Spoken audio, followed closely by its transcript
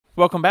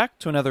Welcome back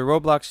to another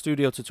Roblox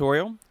Studio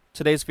tutorial.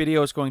 Today's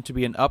video is going to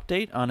be an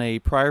update on a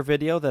prior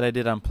video that I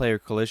did on player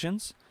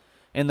collisions.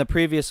 In the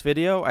previous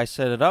video, I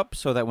set it up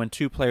so that when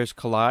two players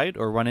collide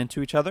or run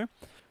into each other,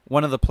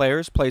 one of the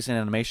players plays an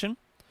animation.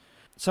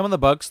 Some of the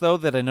bugs though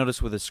that I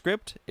noticed with the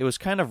script, it was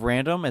kind of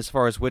random as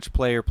far as which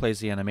player plays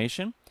the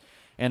animation.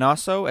 And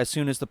also, as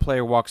soon as the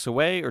player walks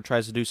away or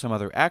tries to do some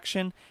other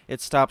action,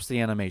 it stops the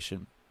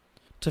animation.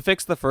 To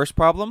fix the first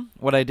problem,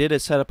 what I did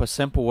is set up a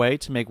simple way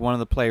to make one of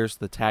the players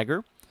the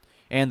tagger.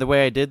 And the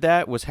way I did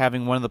that was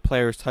having one of the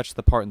players touch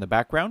the part in the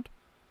background.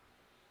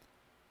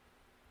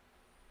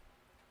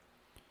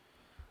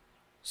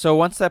 So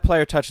once that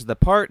player touches the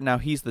part, now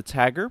he's the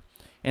tagger.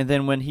 And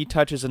then when he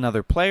touches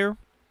another player,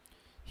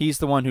 he's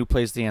the one who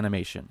plays the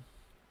animation.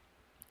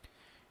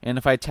 And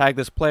if I tag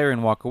this player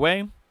and walk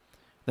away,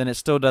 then it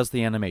still does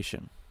the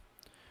animation.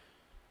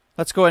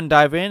 Let's go ahead and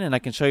dive in and I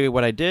can show you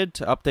what I did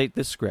to update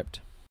this script.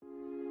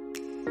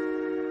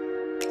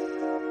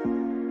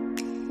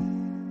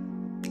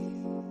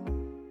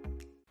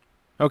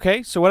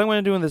 Okay, so what I'm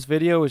going to do in this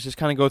video is just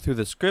kind of go through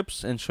the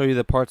scripts and show you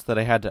the parts that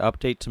I had to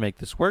update to make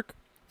this work.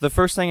 The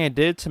first thing I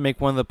did to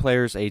make one of the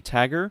players a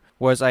tagger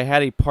was I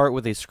had a part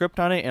with a script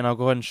on it, and I'll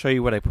go ahead and show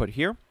you what I put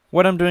here.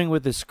 What I'm doing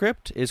with this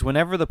script is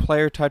whenever the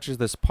player touches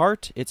this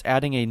part, it's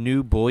adding a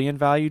new Boolean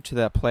value to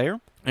that player,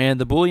 and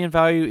the Boolean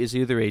value is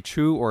either a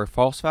true or a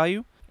false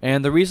value.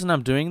 And the reason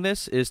I'm doing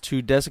this is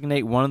to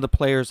designate one of the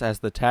players as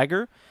the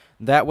tagger.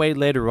 That way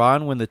later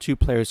on when the two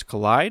players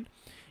collide,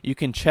 you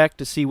can check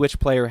to see which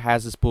player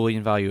has this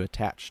Boolean value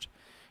attached.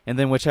 And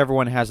then whichever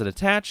one has it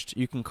attached,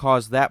 you can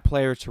cause that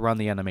player to run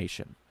the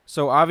animation.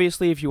 So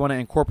obviously if you want to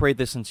incorporate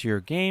this into your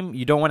game,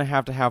 you don't want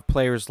to have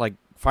players like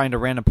find a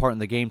random part in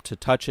the game to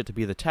touch it to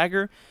be the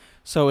tagger.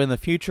 So in the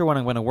future what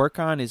I'm going to work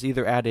on is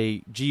either add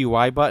a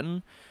GUI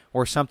button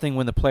or something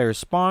when the players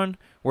spawn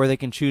where they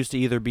can choose to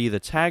either be the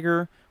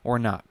tagger or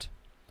not.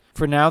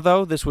 For now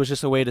though, this was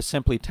just a way to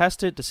simply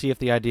test it to see if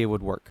the idea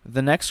would work.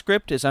 The next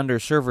script is under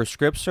server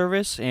script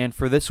service, and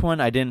for this one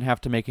I didn't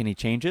have to make any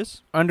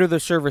changes. Under the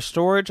server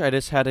storage, I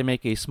just had to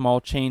make a small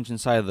change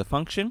inside of the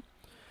function.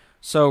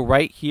 So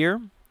right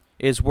here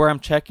is where I'm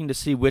checking to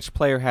see which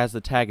player has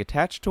the tag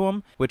attached to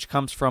him, which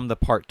comes from the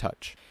part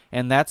touch.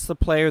 And that's the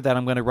player that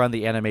I'm going to run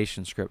the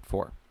animation script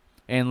for.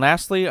 And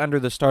lastly, under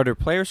the starter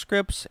player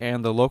scripts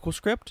and the local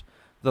script,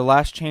 the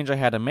last change I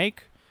had to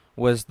make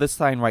was this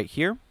line right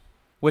here,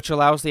 which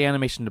allows the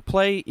animation to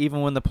play even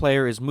when the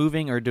player is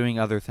moving or doing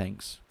other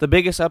things. The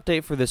biggest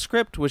update for this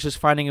script was just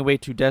finding a way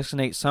to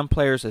designate some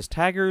players as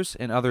taggers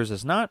and others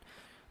as not.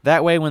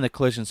 That way when the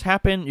collisions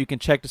happen, you can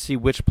check to see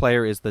which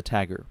player is the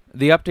tagger.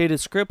 The updated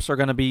scripts are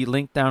going to be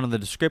linked down in the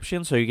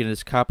description so you can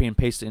just copy and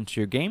paste it into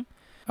your game.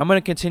 I'm going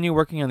to continue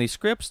working on these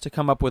scripts to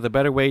come up with a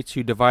better way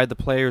to divide the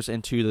players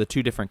into the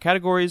two different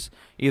categories,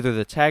 either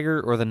the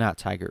tagger or the not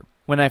tagger.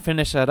 When I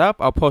finish that up,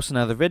 I'll post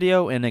another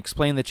video and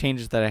explain the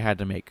changes that I had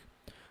to make.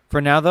 For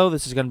now though,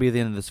 this is going to be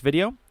the end of this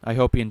video. I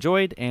hope you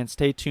enjoyed and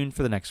stay tuned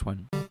for the next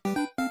one.